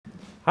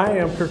Hi,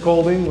 I'm Kirk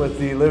Holding with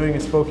the Living in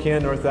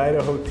Spokane, North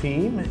Idaho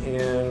team,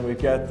 and we've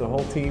got the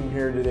whole team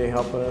here today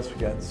helping us. We've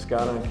got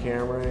Scott on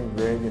camera and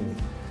Greg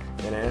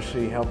and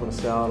Ashley helping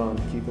us out on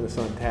keeping us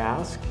on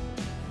task.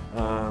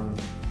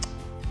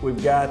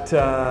 We've got,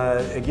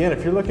 again,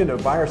 if you're looking to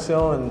buy or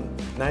sell in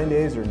 9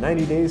 days or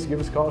 90 days, give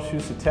us a call,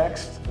 shoot us a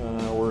text.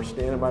 We're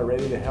standing by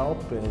ready to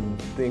help,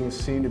 and things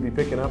seem to be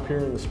picking up here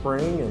in the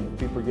spring and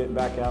people are getting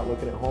back out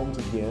looking at homes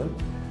again.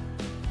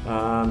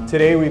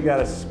 Today we've got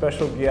a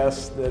special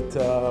guest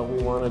that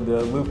we wanted to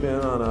loop in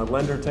on a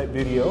lender type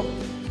video,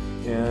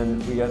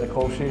 and we got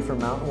Nicole Shea from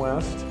Mountain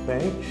West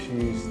Bank.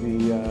 She's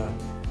the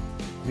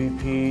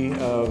VP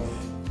of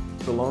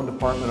the loan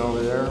department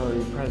over there, or are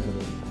you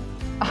president?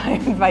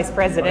 I'm vice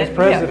president. Vice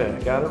president,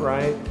 yeah. Got it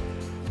right.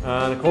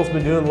 Nicole's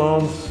been doing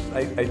loans,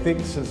 I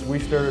think since we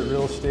started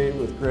real estate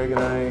with Greg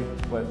and I,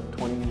 what,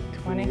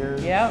 20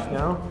 years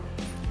now?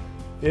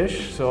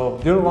 Ish. So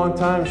doing it a long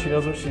time. She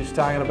knows what she's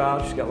talking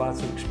about. She's got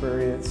lots of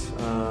experience.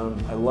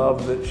 I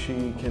love that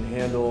she can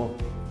handle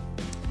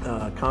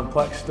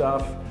complex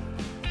stuff,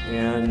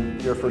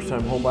 and you're a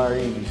first-time home buyer,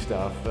 easy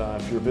stuff.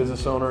 If you're a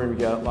business owner and you've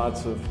got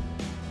lots of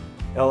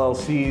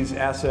LLCs,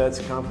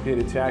 assets,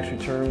 complicated tax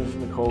returns,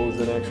 Nicole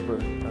is an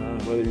expert.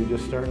 Whether you're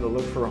just starting to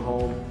look for a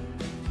home,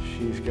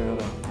 she's got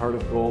a heart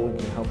of gold and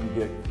can help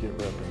you get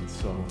ripping.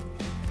 So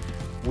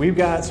we've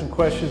got some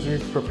questions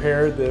we've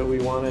prepared that we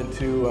wanted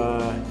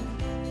to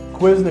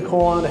quiz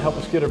Nicole on to help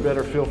us get a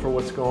better feel for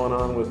what's going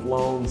on with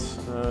loans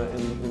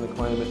in the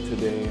climate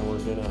today, and we're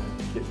going to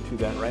get to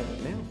that right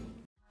now.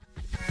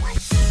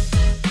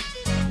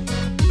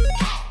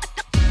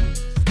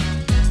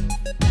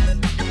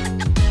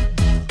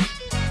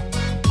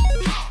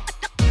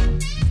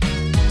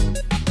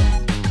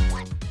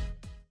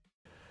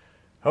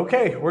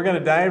 Okay, we're going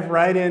to dive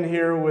right in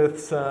here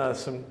with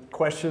some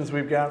questions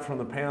we've got from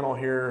the panel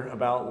here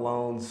about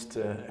loans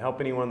to help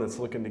anyone that's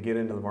looking to get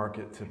into the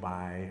market to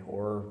buy,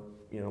 or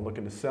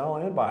looking to sell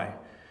and buy.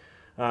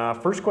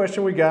 First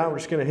question we got, we're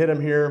just going to hit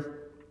them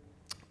here.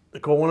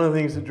 Nicole, one of the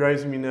things that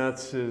drives me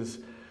nuts is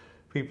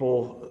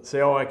people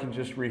say, "Oh, I can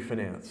just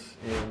refinance,"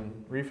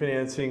 and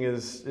refinancing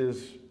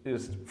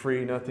is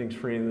free. Nothing's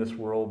free in this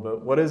world,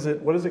 but what does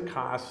it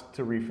cost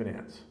to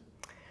refinance?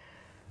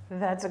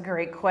 That's a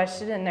great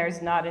question, and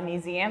there's not an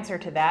easy answer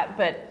to that,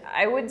 but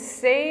I would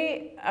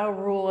say a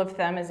rule of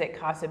thumb is it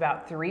costs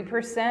about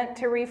 3%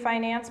 to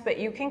refinance, but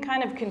you can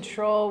kind of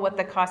control what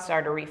the costs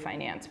are to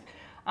refinance.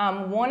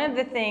 One of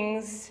the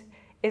things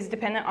is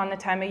dependent on the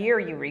time of year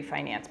you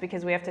refinance,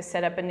 because we have to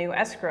set up a new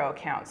escrow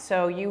account.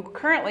 So you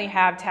currently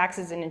have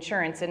taxes and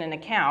insurance in an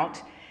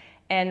account,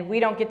 and we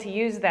don't get to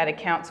use that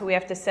account, so we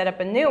have to set up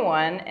a new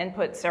one and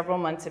put several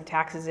months of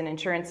taxes and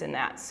insurance in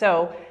that.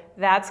 So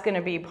that's going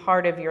to be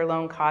part of your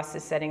loan cost,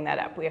 is setting that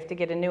up. We have to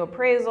get a new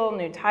appraisal,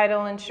 new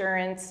title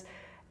insurance,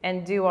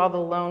 and do all the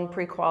loan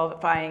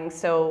pre-qualifying.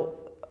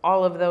 So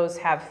all of those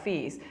have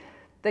fees.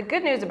 The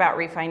good news about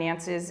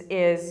refinances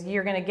is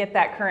you're going to get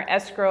that current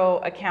escrow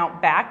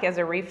account back as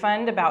a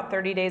refund about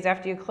 30 days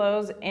after you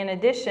close. In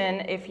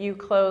addition, if you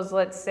close,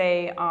 let's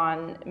say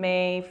on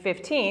May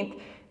 15th,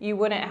 you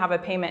wouldn't have a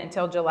payment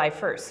until July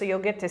 1st. So you'll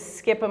get to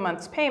skip a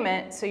month's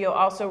payment, so you'll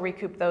also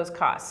recoup those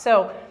costs.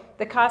 So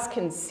the costs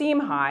can seem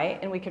high,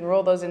 and we can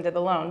roll those into the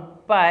loan,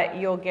 but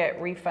you'll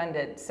get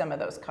refunded some of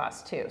those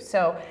costs too.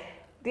 So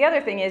the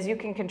other thing is you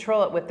can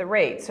control it with the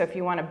rate. So if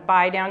you want to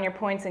buy down your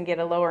points and get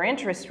a lower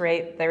interest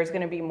rate, there's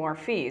going to be more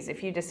fees.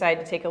 If you decide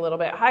to take a little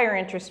bit higher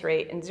interest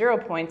rate and 0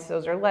 points,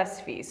 those are less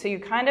fees. So you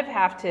kind of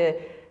have to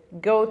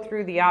go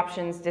through the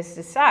options to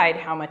decide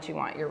how much you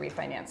want your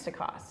refinance to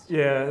cost.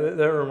 Yeah,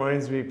 that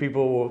reminds me,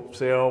 people will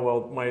say, "Oh,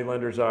 well, my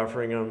lender's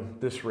offering them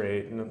this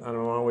rate," and I'm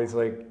always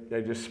like, I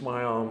just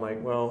smile. I'm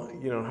like, well,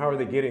 how are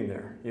they getting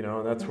there?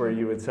 And that's where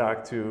you would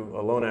talk to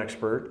a loan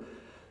expert,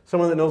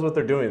 someone that knows what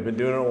they're doing. They've been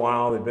doing it a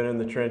while, they've been in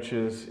the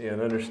trenches,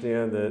 and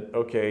understand that,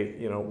 okay,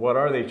 what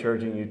are they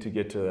charging you to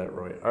get to that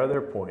rate? Are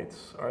there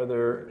points? Are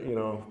there,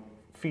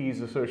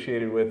 fees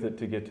associated with it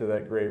to get to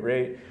that great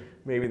rate?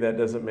 Maybe that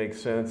doesn't make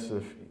sense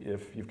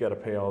if you've got to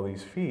pay all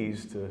these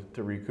fees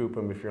to recoup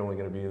them if you're only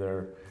going to be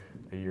there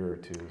a year or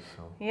two.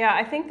 So yeah,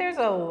 I think there's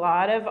a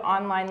lot of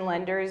online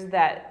lenders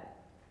that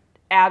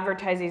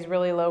advertise these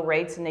really low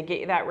rates, and they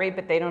get you that rate,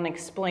 but they don't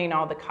explain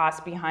all the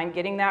costs behind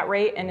getting that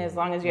rate. And as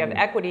long as you have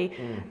equity,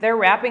 they're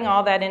wrapping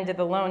all that into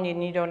the loan,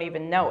 and you don't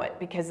even know it,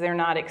 because they're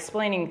not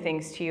explaining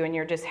things to you, and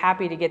you're just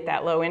happy to get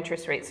that low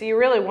interest rate. So you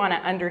really want to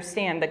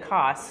understand the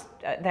costs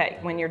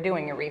that when you're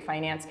doing a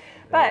refinance.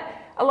 But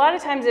a lot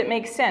of times it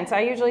makes sense.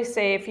 I usually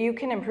say if you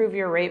can improve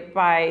your rate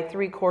by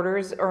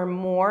 3/4 or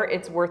more,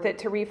 it's worth it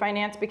to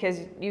refinance,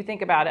 because you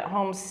think about it,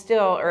 homes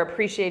still are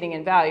appreciating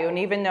in value, and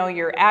even though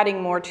you're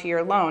adding more to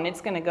your loan, it's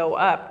going to go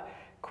up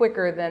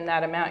quicker than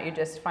that amount you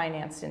just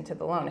financed into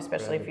the loan,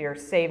 especially if you're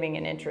saving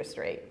an interest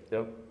rate.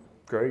 Yep,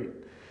 great.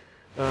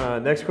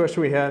 Next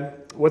question we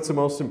had, what's the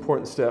most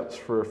important steps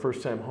for a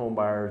first-time home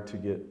buyer to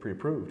get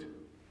pre-approved?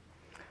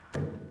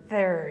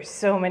 There's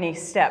so many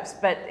steps,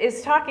 but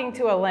it's talking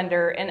to a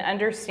lender and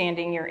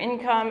understanding your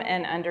income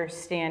and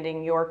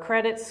understanding your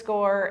credit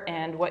score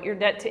and what your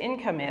debt to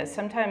income is.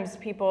 Sometimes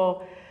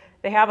people,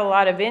 they have a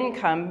lot of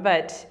income,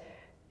 but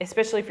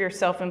especially if you're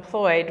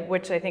self-employed,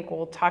 which I think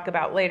we'll talk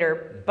about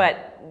later,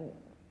 but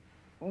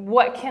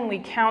what can we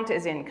count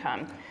as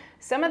income?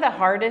 Some of the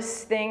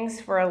hardest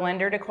things for a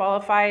lender to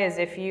qualify is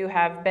if you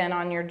have been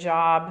on your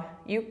job.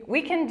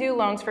 We can do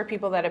loans for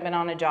people that have been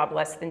on a job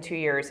less than 2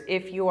 years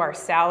if you are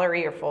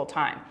salary or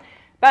full-time.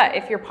 But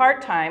if you're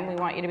part-time, we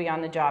want you to be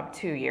on the job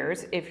 2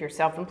 years. If you're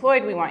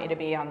self-employed, we want you to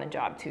be on the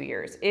job 2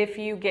 years. If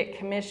you get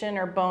commission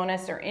or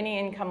bonus or any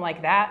income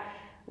like that,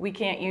 we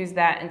can't use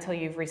that until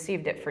you've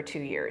received it for 2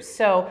 years.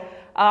 So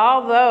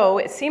although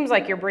it seems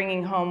like you're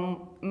bringing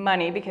home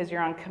money because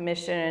you're on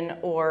commission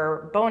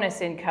or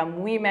bonus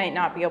income, we might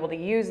not be able to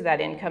use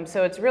that income.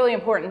 So it's really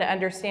important to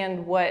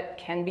understand what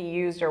can be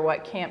used or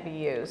what can't be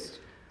used.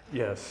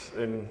 Yes,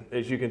 and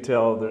as you can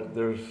tell,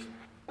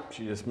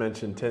 she just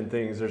mentioned 10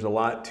 things. There's a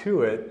lot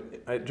to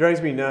it. It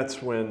drives me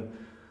nuts when,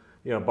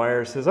 a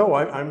buyer says, "Oh,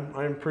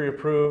 I'm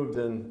pre-approved,"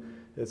 and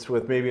it's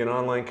with maybe an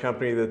online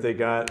company that they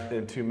got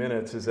in 2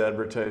 minutes as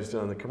advertised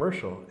on the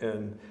commercial.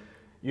 And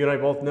you and I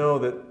both know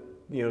that,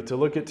 to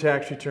look at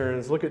tax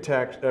returns, look at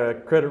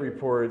credit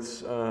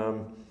reports,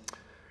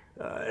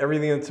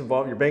 everything that's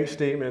involved, your bank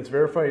statements,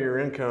 verify your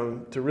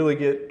income, to really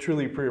get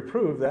truly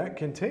pre-approved, that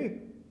could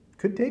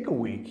take a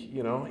week,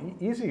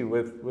 easy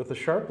with a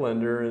sharp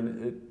lender.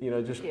 And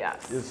it, just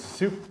is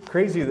super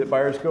crazy that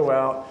buyers go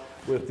out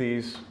with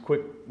these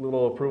quick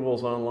little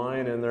approvals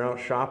online and they're out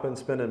shopping,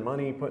 spending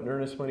money, putting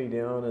earnest money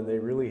down, and they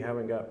really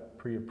haven't got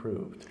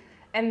pre-approved.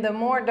 And the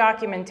more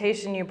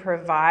documentation you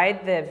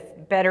provide, the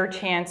better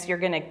chance you're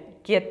going to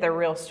get the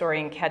real story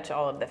and catch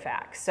all of the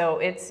facts. So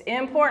it's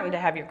important to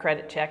have your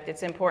credit checked.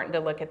 It's important to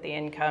look at the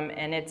income,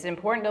 and it's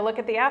important to look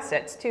at the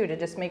assets too, to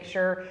just make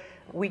sure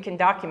we can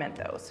document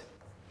those.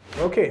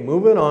 Okay,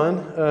 moving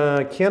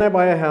on. Can I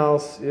buy a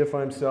house if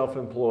I'm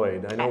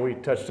self-employed? I know we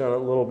touched on it a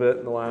little bit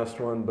in the last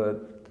one,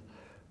 but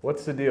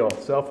what's the deal?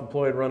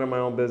 Self-employed, running my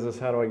own business,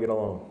 how do I get a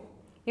loan?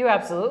 You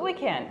absolutely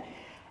can.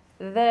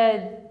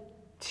 The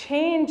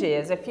change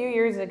is, a few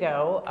years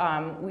ago,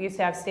 we used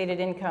to have stated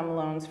income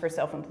loans for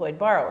self-employed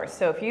borrowers.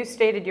 So if you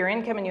stated your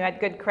income and you had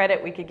good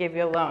credit, we could give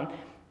you a loan.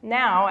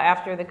 Now,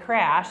 after the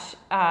crash,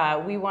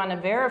 we want to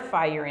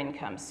verify your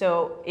income.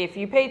 So if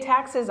you pay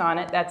taxes on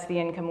it, that's the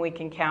income we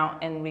can count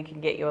and we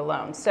can get you a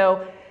loan.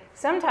 So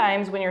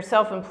sometimes when you're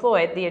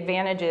self-employed, the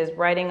advantage is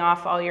writing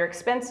off all your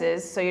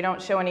expenses so you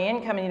don't show any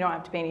income and you don't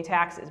have to pay any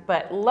taxes.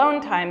 But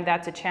loan time,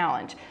 that's a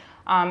challenge.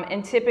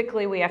 And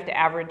typically we have to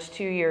average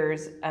 2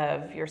 years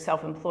of your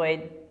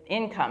self-employed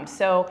income.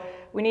 So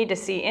we need to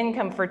see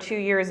income for 2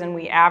 years and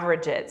we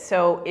average it.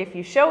 So if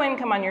you show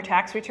income on your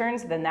tax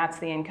returns, then that's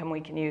the income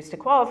we can use to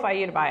qualify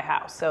you to buy a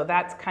house. So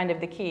that's kind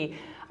of the key.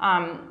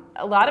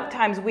 A lot of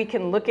times we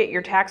can look at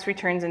your tax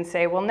returns and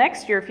say, well,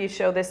 next year if you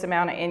show this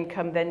amount of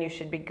income, then you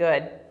should be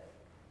good.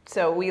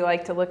 So we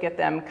like to look at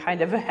them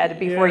kind of ahead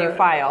before you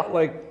file.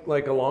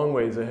 Like a long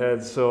ways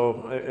ahead.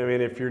 So, I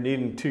mean, if you're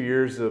needing 2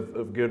 years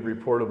of good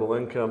reportable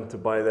income to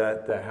buy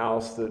that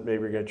house that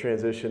maybe you're going to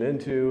transition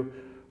into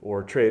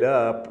or trade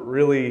up,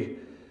 really,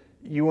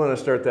 you want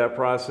to start that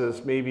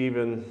process maybe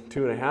even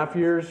 2.5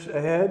 years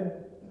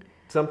ahead.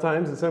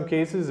 Sometimes, in some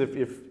cases,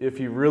 if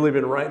you've really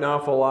been writing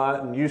off a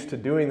lot and used to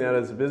doing that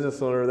as a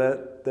business owner,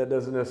 that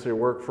doesn't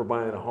necessarily work for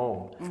buying a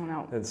home.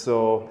 No. And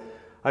so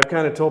I've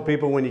kind of told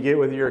people when you get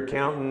with your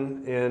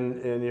accountant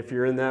and if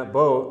you're in that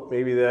boat,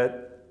 maybe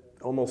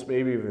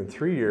maybe even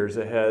 3 years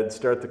ahead,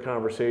 start the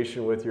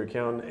conversation with your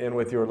accountant and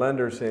with your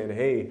lender saying,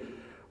 hey,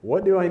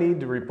 what do I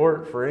need to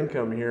report for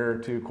income here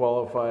to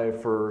qualify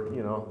for,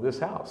 this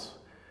house?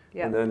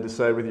 Yep. And then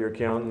decide with your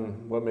accountant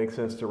what makes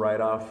sense to write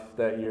off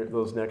that year,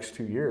 those next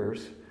 2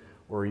 years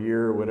or a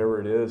year or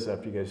whatever it is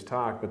after you guys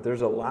talk. But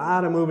there's a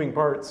lot of moving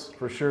parts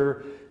for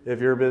sure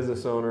if you're a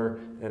business owner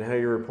and how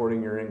you're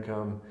reporting your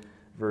income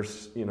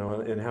versus,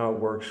 and how it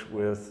works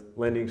with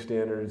lending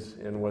standards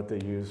and what they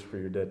use for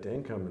your debt to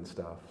income and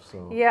stuff.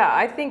 So yeah,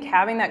 I think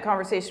having that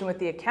conversation with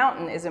the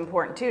accountant is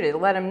important too, to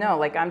let them know,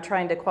 like, I'm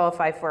trying to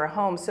qualify for a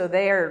home. So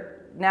they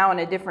are now in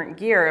a different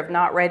gear of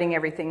not writing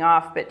everything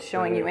off, but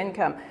showing you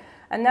income.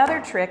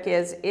 Another trick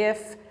is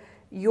if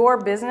your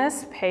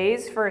business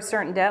pays for a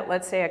certain debt,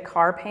 let's say a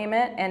car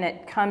payment, and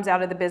it comes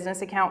out of the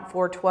business account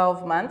for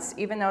 12 months,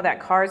 even though that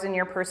car's in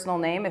your personal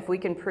name, if we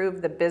can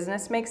prove the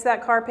business makes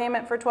that car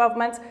payment for 12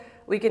 months,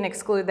 we can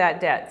exclude that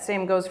debt.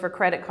 Same goes for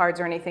credit cards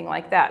or anything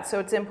like that. So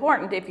it's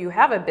important if you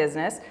have a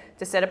business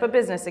to set up a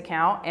business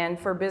account and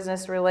for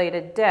business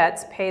related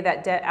debts, pay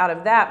that debt out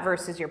of that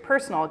versus your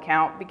personal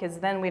account, because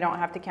then we don't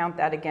have to count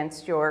that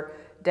against your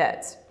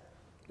debts.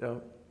 Yeah,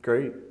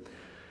 great.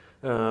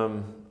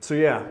 So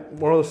yeah,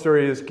 moral of the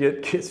story is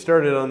get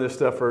started on this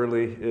stuff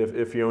early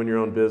if you own your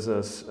own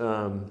business.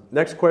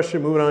 Next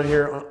question, moving on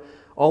here,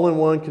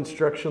 all-in-one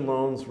construction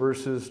loans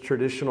versus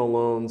traditional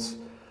loans.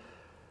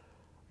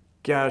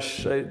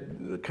 Gosh,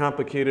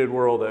 complicated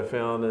world I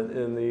found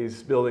in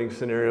these building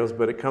scenarios,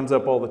 but it comes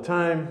up all the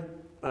time.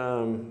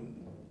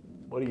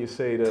 What do you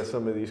say to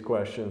some of these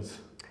questions?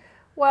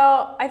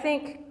 Well, I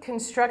think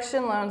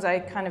construction loans, I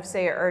kind of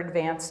say, are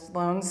advanced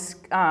loans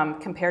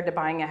compared to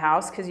buying a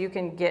house, because you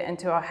can get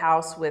into a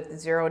house with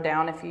zero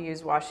down if you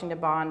use Washington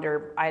Bond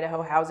or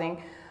Idaho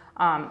housing.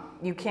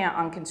 You can't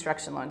on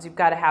construction loans. You've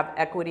got to have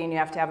equity and you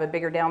have to have a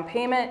bigger down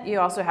payment. You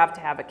also have to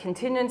have a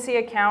contingency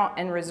account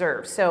and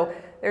reserves. So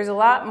there's a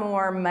lot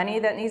more money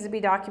that needs to be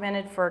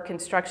documented for a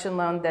construction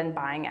loan than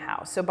buying a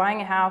house. So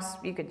buying a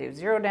house, you could do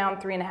 0 down,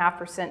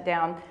 3.5%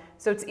 down.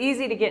 So it's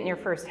easy to get in your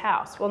first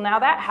house. Well, now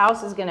that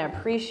house is going to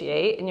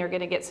appreciate and you're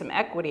going to get some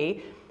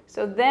equity.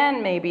 So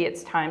then maybe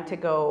it's time to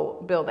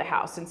go build a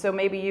house. And so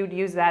maybe you'd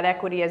use that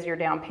equity as your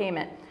down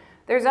payment.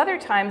 There's other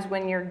times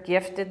when you're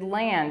gifted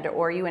land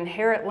or you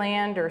inherit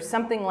land or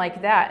something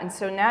like that. And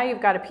so now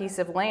you've got a piece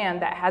of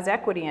land that has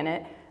equity in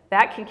it.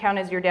 That can count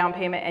as your down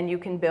payment and you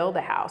can build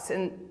a house.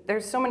 And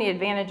there's so many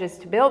advantages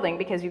to building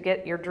because you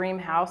get your dream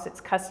house. It's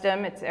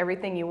custom. It's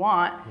everything you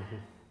want. Mm-hmm.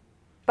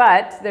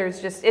 But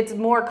it's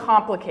more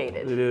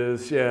complicated. It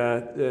is, yeah.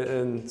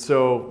 And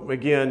so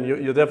again,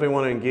 you'll definitely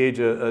want to engage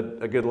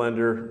a good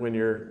lender when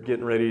you're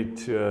getting ready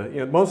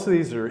to, most of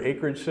these are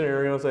acreage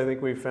scenarios. I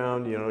think we've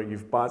found,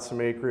 you've bought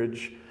some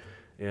acreage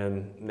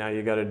and now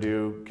you got to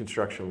do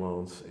construction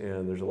loans,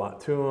 and there's a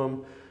lot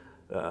to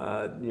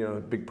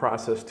them. Big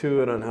process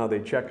to it on how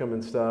they check them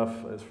and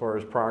stuff as far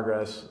as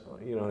progress,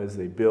 as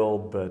they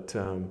build. But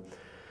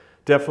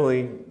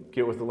definitely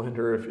get with the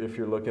lender if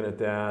you're looking at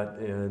that.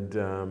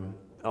 And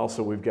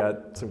also, we've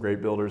got some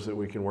great builders that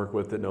we can work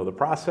with that know the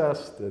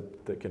process,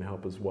 that can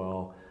help as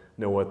well,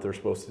 know what they're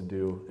supposed to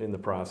do in the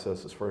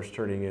process as far as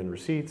turning in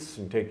receipts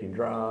and taking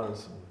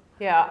draws.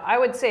 Yeah, I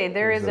would say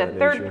there is a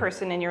third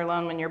person in your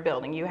loan when you're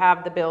building. You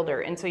have the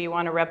builder, and so you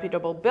want a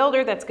reputable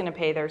builder that's going to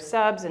pay their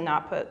subs and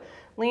not put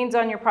liens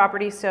on your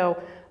property.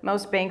 So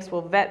most banks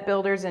will vet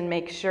builders and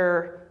make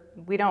sure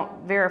we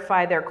don't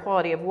verify their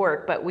quality of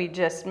work, but we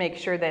just make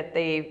sure that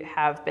they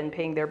have been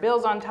paying their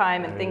bills on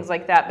time and things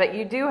like that. But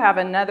you do have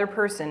another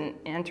person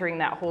entering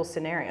that whole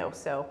scenario.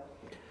 So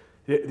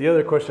the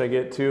other question I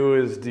get too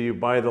is, do you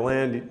buy the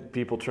land?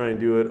 People try and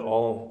do it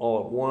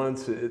all at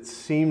once. It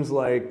seems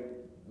like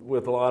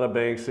with a lot of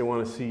banks, they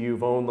want to see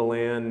you've owned the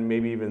land,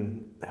 maybe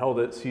even held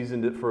it,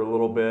 seasoned it for a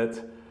little bit.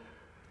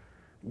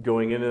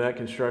 Going into that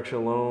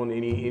construction loan,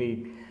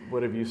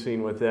 what have you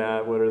seen with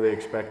that? What are they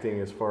expecting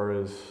as far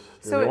as,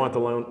 do they want the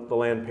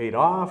land paid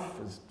off?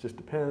 It just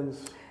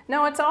depends.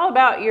 No, it's all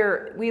about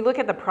we look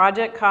at the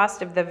project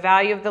cost of the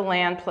value of the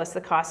land plus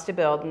the cost to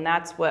build, and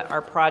that's what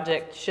our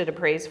project should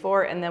appraise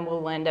for, and then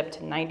we'll lend up to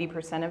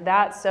 90% of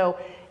that. So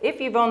if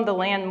you've owned the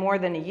land more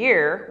than a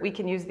year, we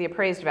can use the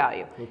appraised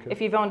value. Okay. If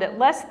you've owned it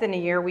less than a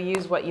year, we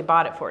use what you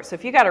bought it for. So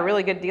if you got a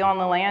really good deal on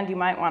the land, you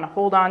might want to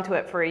hold on to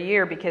it for a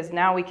year, because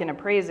now we can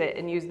appraise it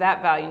and use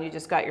that value, and you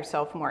just got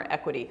yourself more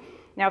equity.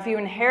 Now, if you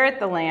inherit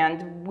the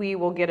land, we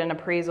will get an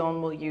appraisal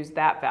and we'll use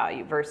that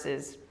value,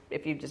 versus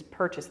if you just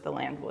purchase the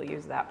land, we'll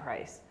use that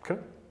price. Okay,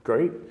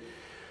 great.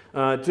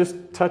 Just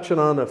touching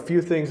on a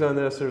few things on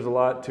this. There's a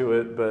lot to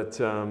it, but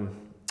a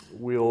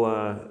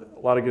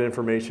lot of good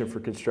information for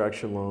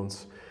construction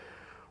loans.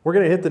 We're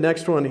going to hit the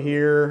next one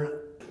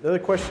here. The other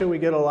question we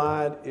get a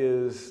lot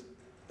is,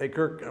 hey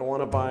Kirk, I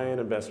want to buy an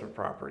investment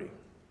property.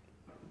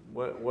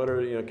 What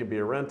are, it could be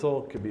a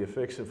rental, could be a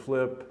fix and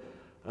flip.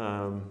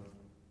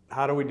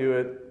 How do we do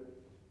it?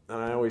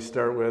 And I always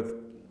start with,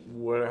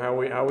 how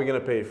are we going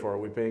to pay for it? Are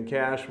we paying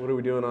cash? What are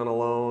we doing on a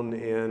loan?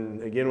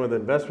 And again, with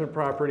investment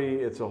property,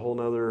 it's a whole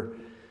nother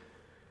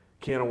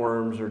can of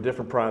worms, or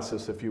different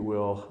process, if you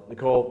will.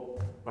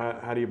 Nicole,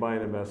 how do you buy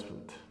an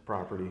investment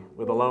property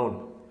with a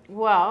loan?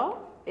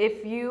 Well,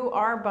 if you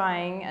are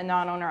buying a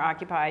non-owner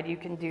occupied, you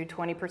can do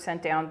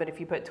 20% down, but if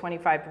you put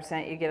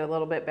 25%, you get a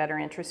little bit better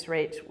interest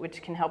rate,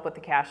 which can help with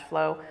the cash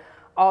flow.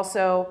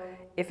 Also,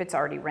 if it's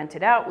already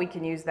rented out, we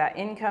can use that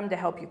income to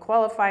help you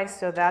qualify,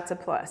 so that's a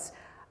plus.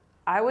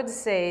 I would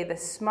say the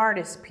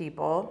smartest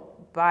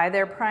people buy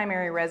their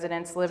primary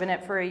residence, live in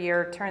it for a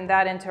year, turn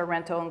that into a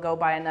rental, and go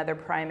buy another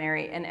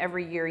primary, and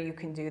every year you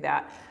can do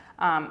that.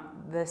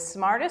 The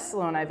smartest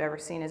loan I've ever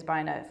seen is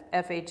buying a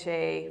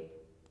FHA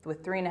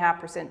with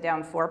 3.5%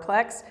 down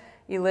fourplex.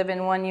 You live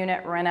in one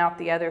unit, rent out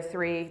the other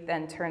 3,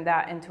 then turn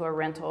that into a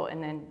rental,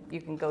 and then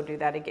you can go do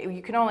that again.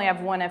 You can only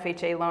have one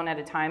FHA loan at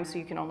a time, so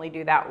you can only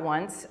do that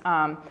once.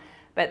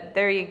 But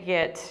there you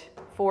get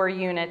 4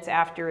 units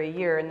after a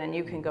year, and then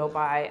you can go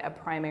buy a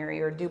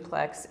primary or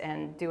duplex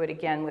and do it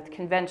again with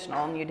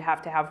conventional, and you'd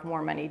have to have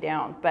more money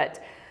down.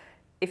 But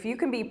if you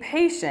can be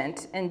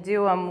patient and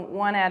do them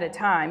one at a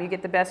time, you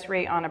get the best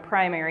rate on a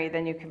primary,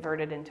 then you convert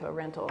it into a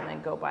rental and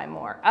then go buy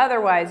more.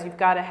 Otherwise, you've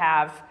got to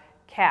have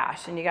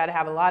cash, and you got to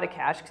have a lot of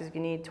cash, because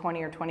you need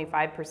 20 or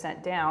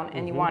 25% down,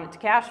 and you want it to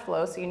cash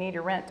flow, so you need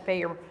your rent to pay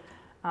your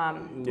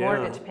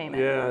mortgage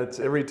payment. Yeah, it's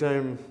every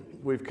time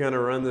we've kind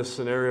of run this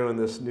scenario in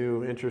this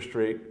new interest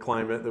rate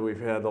climate that we've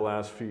had the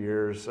last few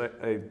years.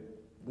 I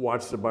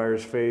watch the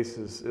buyer's face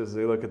as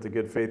they look at the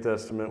good faith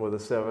estimate with a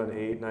 7,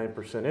 8,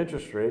 9%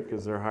 interest rate,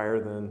 because they're higher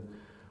than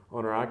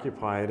owner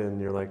occupied, and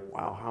you're like,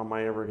 wow, how am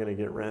I ever going to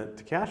get rent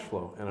to cash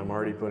flow? And I'm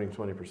already putting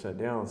 20%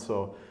 down.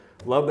 So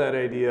love that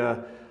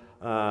idea.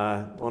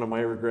 One of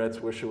my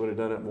regrets, wish I would have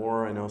done it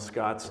more. I know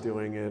Scott's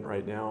doing it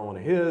right now. One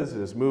of his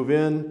is move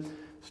in,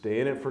 stay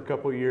in it for a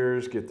couple of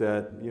years, get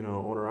that, you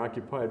know,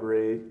 owner-occupied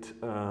rate,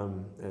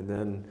 and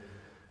then,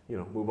 you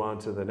know, move on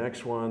to the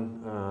next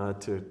one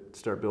to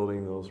start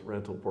building those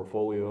rental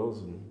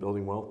portfolios and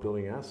building wealth,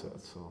 building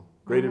assets. So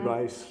great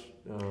advice.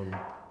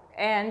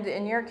 And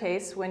in your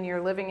case, when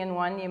you're living in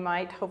one, you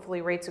might,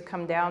 hopefully rates will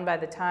come down by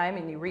the time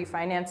and you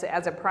refinance it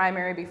as a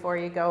primary before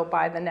you go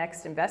buy the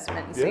next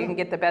investment. And so you can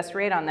get the best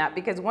rate on that,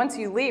 because once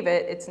you leave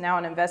it, it's now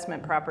an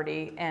investment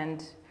property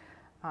and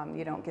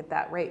you don't get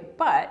that rate.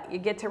 But you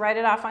get to write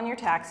it off on your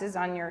taxes,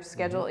 on your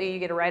Schedule E. You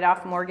get to write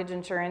off mortgage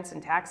insurance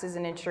and taxes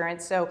and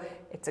insurance. So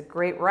it's a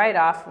great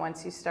write-off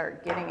once you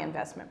start getting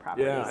investment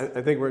properties. Yeah,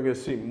 I think we're going to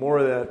see more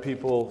of that.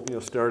 People, you know,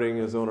 starting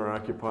as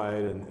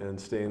owner-occupied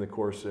and staying the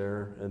course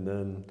there, and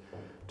then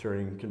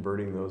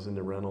converting those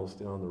into rentals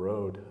down the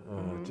road,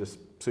 just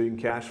so you can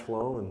cash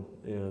flow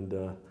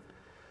and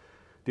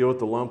deal with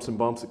the lumps and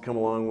bumps that come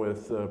along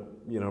with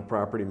you know,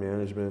 property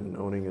management and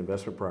owning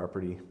investment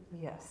property.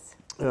 Yes.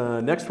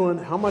 Next one,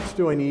 how much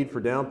do I need for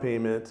down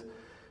payment,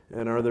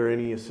 and are there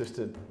any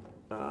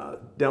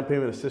down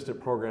payment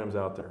assistant programs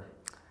out there?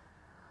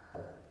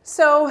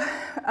 So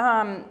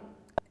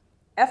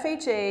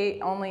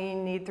FHA only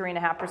need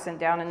 3.5%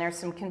 down, and there's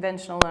some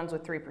conventional loans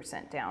with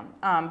 3% down.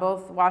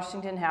 Both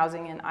Washington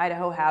Housing and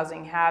Idaho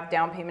Housing have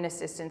down payment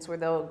assistance where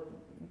they'll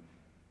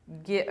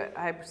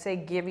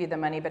give you the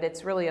money, but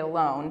it's really a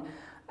loan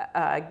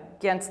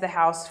against the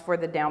house for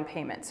the down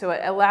payment. So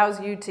it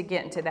allows you to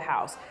get into the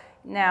house.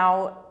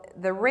 Now,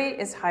 the rate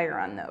is higher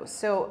on those.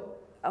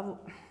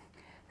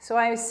 So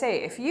I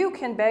say, if you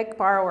can beg,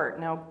 borrow,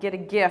 or get a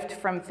gift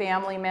from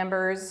family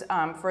members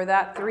for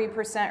that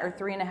 3% or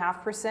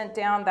 3.5%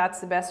 down, that's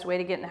the best way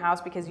to get in the house,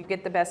 because you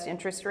get the best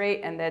interest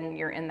rate and then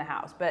you're in the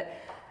house. But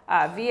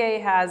VA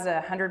has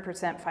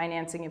 100%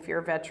 financing if you're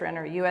a veteran,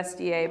 or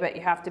USDA, but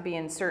you have to be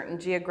in certain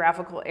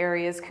geographical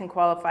areas, can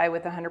qualify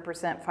with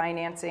 100%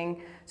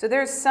 financing. So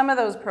there's some of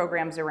those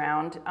programs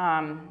around.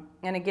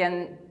 And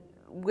again,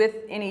 with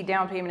any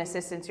down payment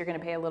assistance, you're going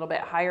to pay a little bit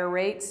higher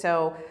rate.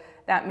 So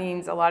that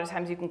means a lot of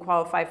times you can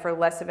qualify for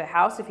less of a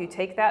house if you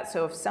take that.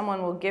 So if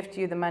someone will gift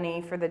you the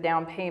money for the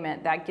down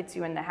payment, that gets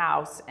you in the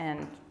house,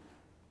 and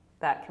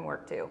that can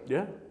work too.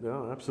 Yeah,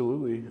 no,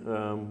 absolutely.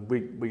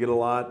 We get a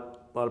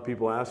lot of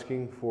people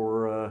asking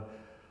for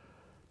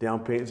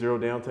down payment, zero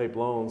down type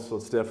loans. So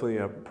it's definitely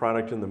a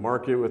product in the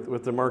market.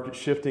 With the market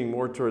shifting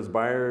more towards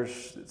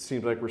buyers, it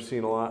seems like we're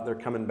seeing a lot. They're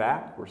coming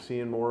back. We're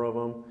seeing more of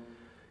them.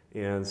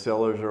 And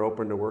sellers are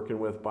open to working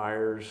with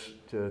buyers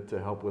to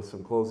help with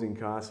some closing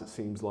costs, it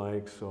seems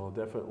like. So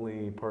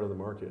definitely part of the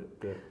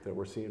market that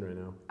we're seeing right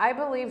now. I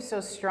believe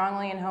so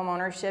strongly in home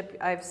ownership.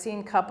 I've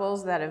seen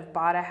couples that have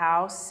bought a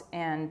house,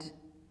 and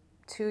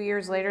 2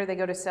 years later they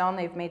go to sell and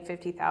they've made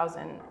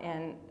 $50,000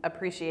 in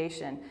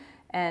appreciation.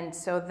 And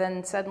so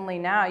then suddenly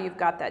now you've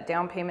got that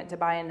down payment to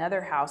buy another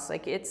house.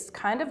 Like, it's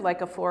kind of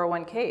like a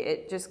 401k.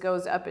 It just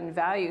goes up in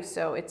value.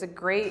 So it's a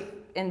great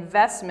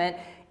investment,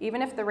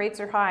 even if the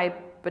rates are high.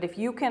 But if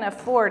you can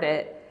afford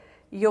it,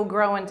 you'll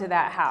grow into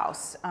that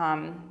house.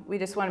 We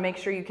just want to make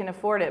sure you can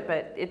afford it,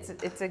 but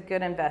it's a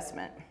good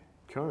investment.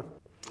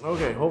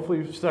 Okay, hopefully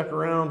you've stuck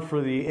around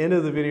for the end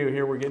of the video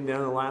here. We're getting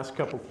down to the last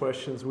couple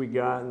questions we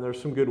got, and there's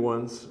some good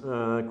ones.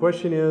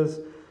 Question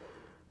is,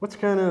 what's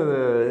kind of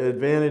the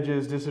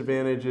advantages,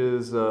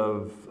 disadvantages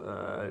of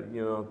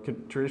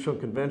traditional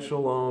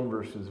conventional loan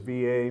versus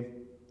VA,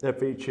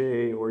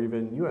 FHA, or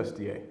even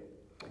USDA?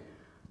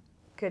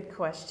 Good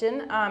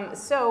question.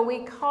 So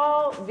we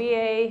call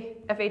VA,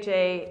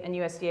 FHA, and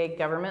USDA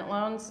government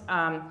loans.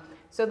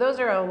 So those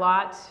are a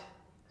lot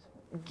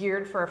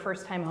geared for a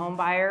first-time home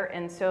buyer,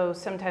 and so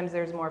sometimes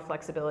there's more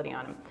flexibility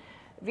on them.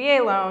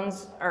 VA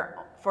loans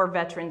are for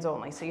veterans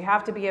only. So you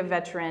have to be a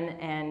veteran,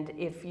 and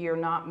if you're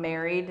not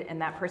married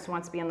and that person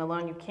wants to be on the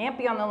loan, you can't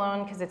be on the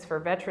loan because it's for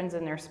veterans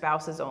and their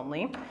spouses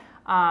only.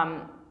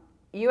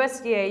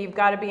 USDA, you've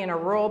got to be in a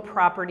rural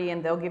property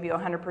and they'll give you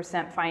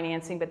 100%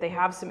 financing, but they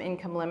have some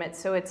income limits,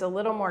 so it's a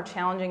little more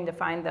challenging to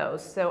find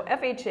those. So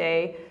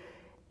FHA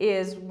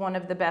is one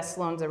of the best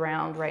loans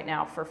around right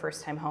now for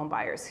first-time home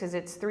buyers because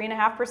it's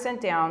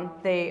 3.5% down.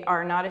 They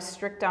are not as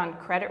strict on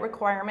credit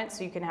requirements,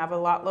 so you can have a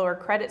lot lower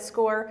credit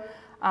score.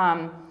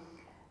 FHA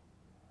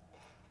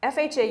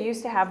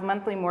used to have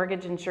monthly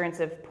mortgage insurance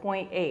of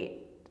 0.8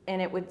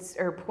 and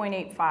or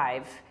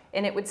 0.85.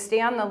 And it would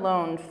stay on the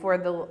loan for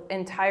the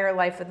entire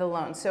life of the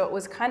loan. So it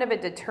was kind of a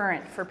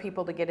deterrent for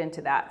people to get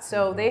into that.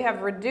 So they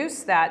have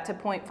reduced that to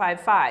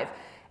 0.55.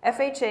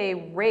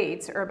 FHA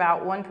rates are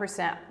about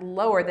 1%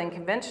 lower than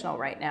conventional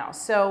right now.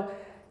 So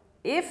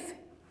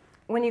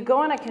when you go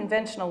on a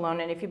conventional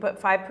loan and if you put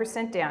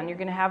 5% down, you're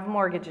gonna have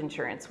mortgage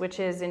insurance, which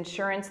is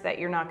insurance that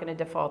you're not gonna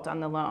default on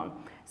the loan.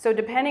 So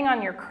depending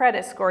on your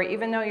credit score,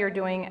 even though you're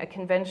doing a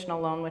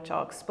conventional loan, which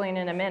I'll explain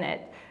in a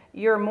minute,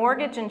 your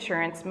mortgage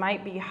insurance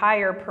might be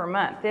higher per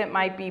month. It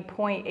might be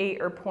 0.8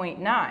 or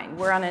 0.9,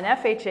 where on an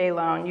FHA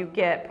loan, you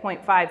get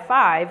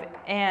 0.55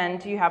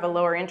 and you have a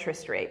lower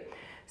interest rate.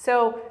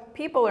 So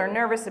people are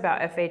nervous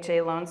about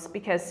FHA loans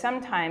because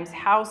sometimes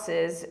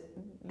houses,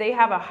 they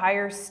have a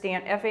higher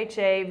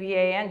FHA,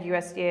 VA, and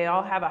USDA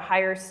all have a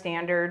higher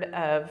standard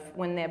of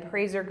when the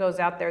appraiser goes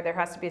out there, there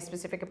has to be a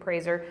specific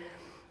appraiser.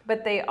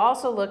 But they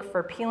also look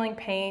for peeling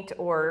paint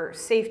or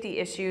safety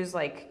issues,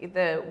 like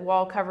the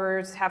wall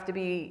covers have to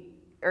be,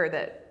 or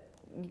the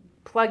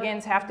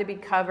plug-ins have to be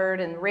covered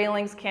and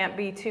railings can't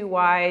be too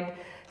wide.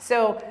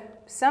 So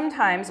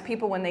sometimes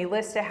people, when they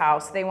list a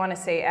house, they want to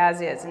say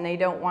as is and they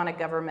don't want a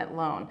government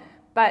loan.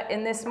 But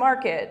in this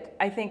market,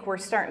 I think we're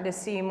starting to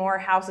see more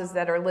houses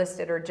that are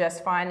listed are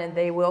just fine and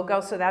they will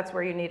go. So that's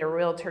where you need a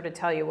realtor to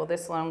tell you, will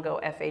this loan go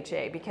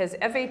FHA? Because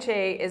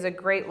FHA is a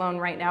great loan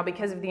right now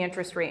because of the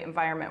interest rate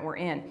environment we're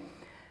in.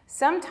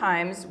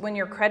 Sometimes when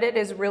your credit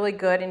is really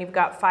good and you've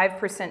got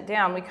 5%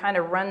 down, we kind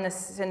of run the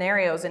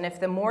scenarios. And if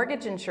the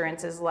mortgage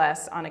insurance is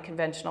less on a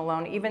conventional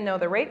loan, even though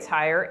the rate's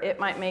higher, it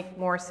might make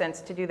more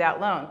sense to do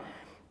that loan.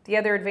 The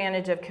other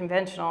advantage of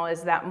conventional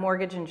is that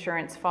mortgage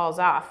insurance falls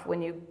off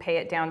when you pay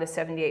it down to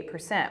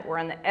 78%, where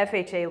on the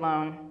FHA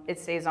loan, it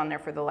stays on there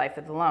for the life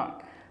of the loan.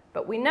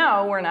 But we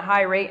know we're in a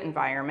high rate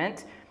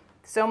environment,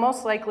 so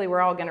most likely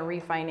we're all going to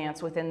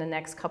refinance within the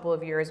next couple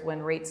of years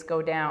when rates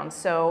go down.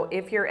 So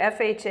if your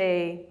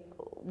FHA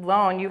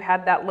loan, you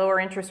had that lower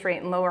interest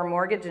rate and lower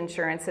mortgage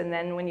insurance, and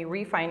then when you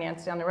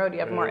refinance down the road, you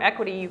have more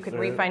equity, you could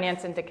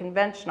refinance into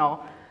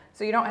conventional.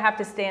 So you don't have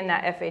to stay in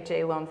that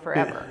FHA loan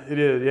forever. It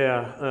is,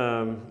 yeah.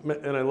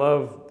 And I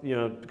love,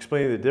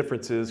 explaining the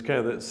differences. Kind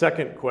of the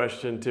second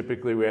question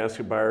typically we ask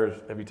a buyer,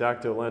 have you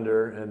talked to a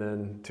lender? And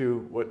then two,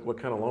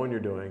 what kind of loan you're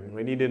doing?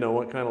 We need to know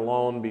what kind of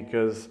loan,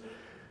 because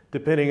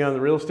depending on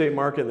the real estate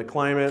market and the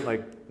climate,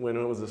 like when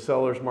it was the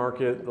seller's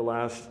market the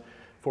last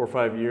 4 or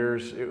 5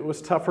 years, it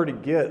was tougher to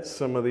get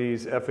some of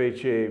these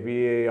FHA,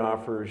 VA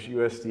offers,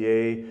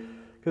 USDA,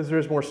 because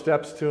there's more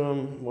steps to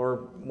them,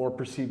 more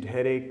perceived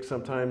headache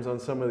sometimes on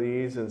some of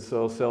these, and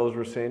so sellers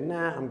were saying,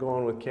 nah, I'm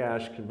going with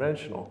cash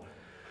conventional.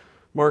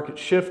 Market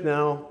shift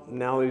now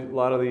a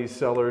lot of these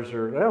sellers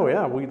are, oh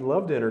yeah, we'd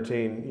love to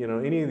entertain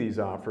any of these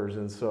offers,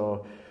 and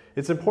so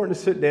it's important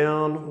to sit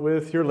down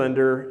with your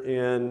lender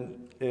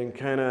and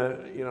kind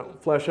of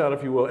flesh out,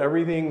 if you will,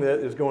 everything that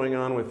is going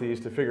on with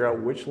these to figure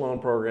out which loan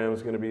program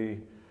is going to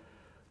be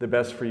the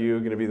best for you,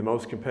 going to be the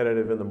most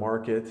competitive in the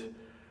market.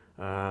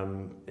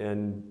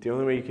 And the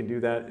only way you can do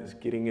that is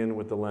getting in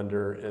with the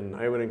lender, and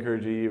I would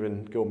encourage you to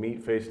even go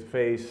meet face to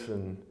face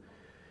and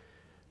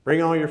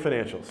bring all your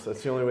financials.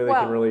 That's the only way they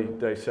can really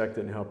dissect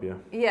it and help you.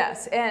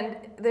 Yes, and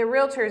the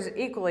realtor is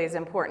equally as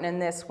important in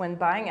this when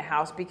buying a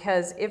house,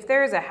 because if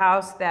there's a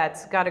house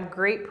that's got a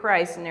great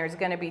price and there's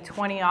going to be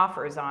 20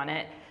 offers on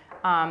it,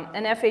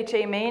 an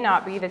FHA may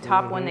not be the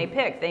top one they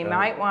pick. They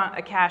might want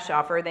a cash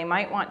offer, they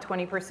might want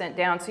 20%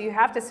 down, so you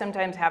have to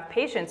sometimes have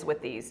patience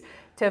with these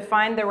to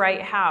find the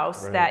right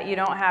house that you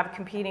don't have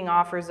competing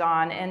offers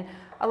on. And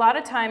a lot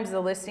of times the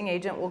listing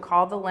agent will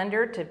call the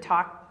lender to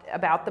talk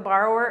about the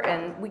borrower,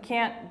 and we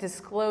can't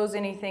disclose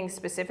anything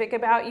specific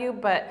about you,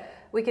 but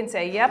we can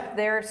say, yep,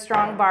 they're a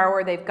strong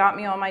borrower, they've got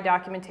me all my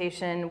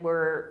documentation,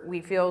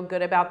 we feel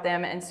good about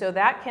them, and so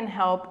that can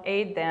help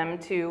aid them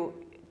to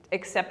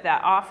accept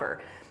that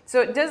offer. So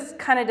it does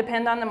kind of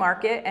depend on the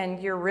market and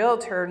your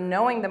realtor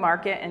knowing the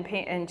market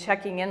and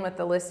checking in with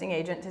the listing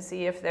agent to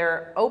see if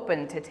they're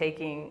open to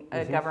taking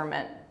a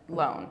government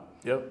loan.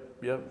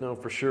 Yep, no,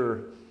 for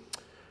sure.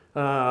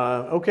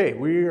 Okay,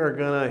 we are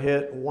gonna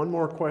hit one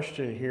more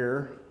question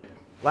here.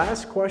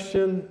 Last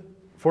question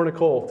for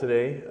Nicole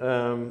today,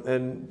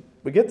 and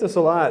we get this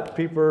a lot.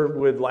 People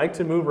would like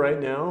to move right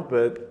now,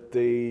 but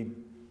they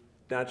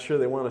not sure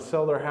they want to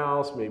sell their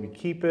house, maybe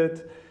keep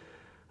it.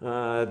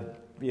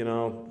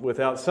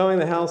 Without selling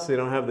the house, they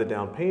don't have the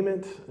down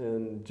payment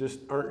and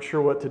just aren't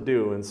sure what to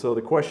do. And so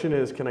the question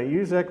is, can I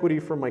use equity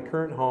from my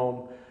current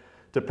home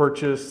to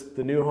purchase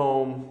the new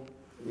home,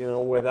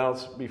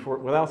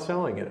 without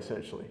selling it,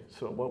 essentially?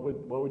 So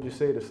what would you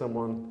say to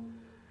someone?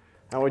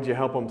 How would you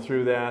help them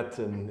through that?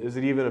 And is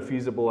it even a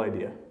feasible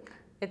idea?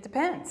 It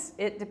depends.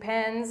 It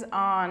depends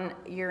on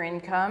your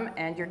income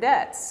and your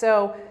debt.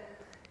 So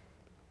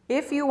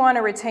if you want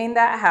to retain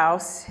that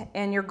house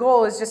and your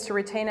goal is just to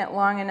retain it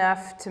long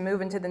enough to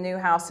move into the new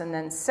house and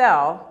then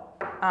sell,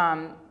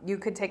 you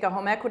could take a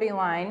home equity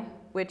line,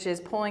 which is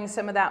pulling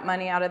some of that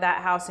money out of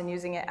that house and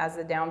using it as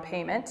the down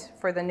payment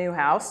for the new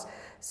house.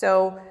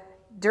 So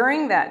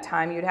during that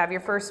time, you'd have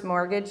your first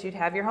mortgage, you'd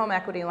have your home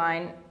equity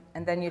line,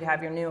 and then you'd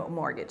have your new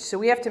mortgage. So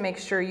we have to make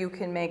sure you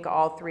can make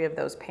all three of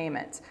those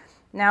payments.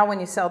 Now when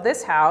you sell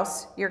this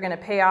house, you're going to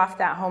pay off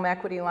that home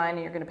equity line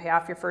and you're going to pay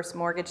off your first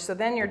mortgage, so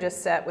then you're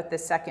just set with the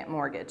second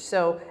mortgage.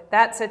 So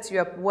that sets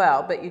you up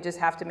well, but you just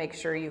have to make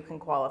sure you can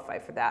qualify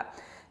for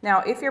that.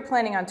 Now if you're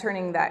planning on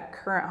turning that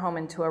current home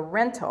into a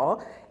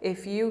rental,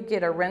 if you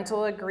get a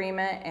rental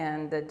agreement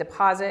and the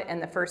deposit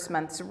and the first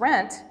month's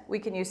rent, we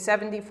can use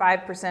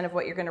 75% of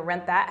what you're going to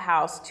rent that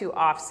house to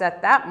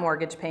offset that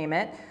mortgage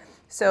payment.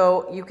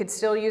 So you could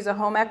still use a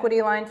home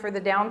equity line for the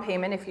down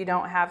payment if you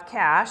don't have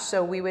cash.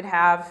 So we would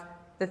have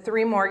the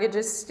 3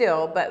 mortgages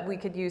still, but we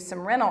could use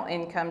some rental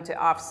income to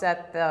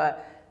offset the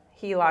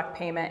HELOC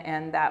payment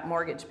and that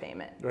mortgage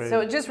payment. Right.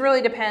 So it just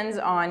really depends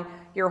on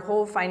your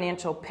whole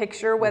financial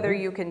picture, whether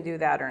you can do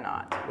that or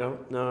not.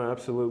 No,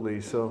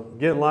 absolutely. So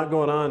again, a lot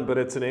going on, but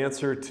it's an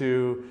answer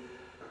to,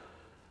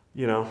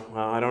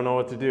 I don't know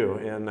what to do.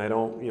 And I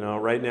don't,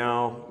 right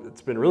now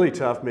it's been really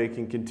tough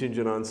making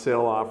contingent on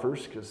sale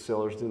offers because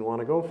sellers didn't want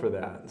to go for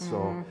that.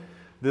 So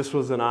this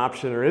was an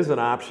option, or is an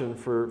option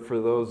for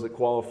those that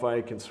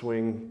qualify, can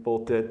swing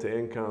both debt to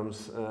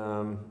incomes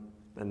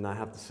and not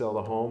have to sell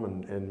the home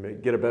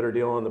and get a better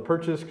deal on the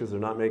purchase because they're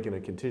not making a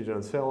contingent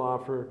on sale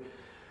offer.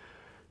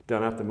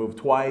 Don't have to move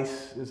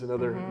twice is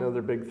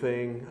another big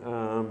thing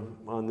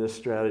on this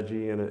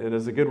strategy, and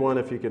it's a good one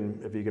if you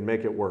can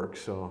make it work.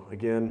 So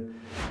again,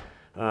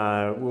 we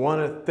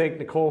want to thank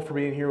Nicole for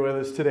being here with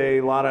us today.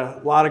 A lot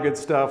of good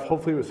stuff.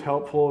 Hopefully it was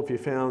helpful. If you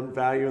found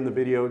value in the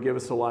video, give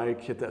us a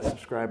like, hit that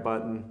subscribe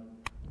button,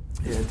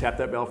 and tap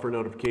that bell for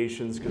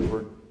notifications because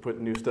we're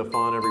putting new stuff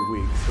on every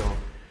week. So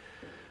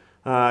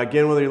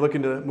again, whether you're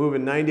looking to move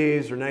in 9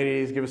 days or 90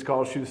 days, give us a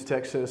call, shoot us a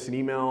text, send us an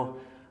email.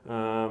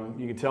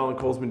 You can tell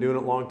Nicole's been doing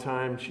it a long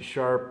time. She's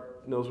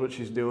sharp, knows what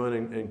she's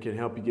doing, and can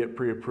help you get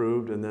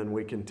pre-approved, and then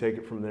we can take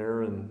it from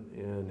there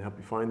and help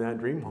you find that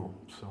dream home.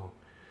 So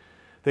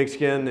thanks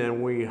again,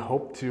 and we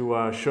hope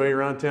to show you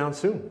around town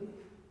soon.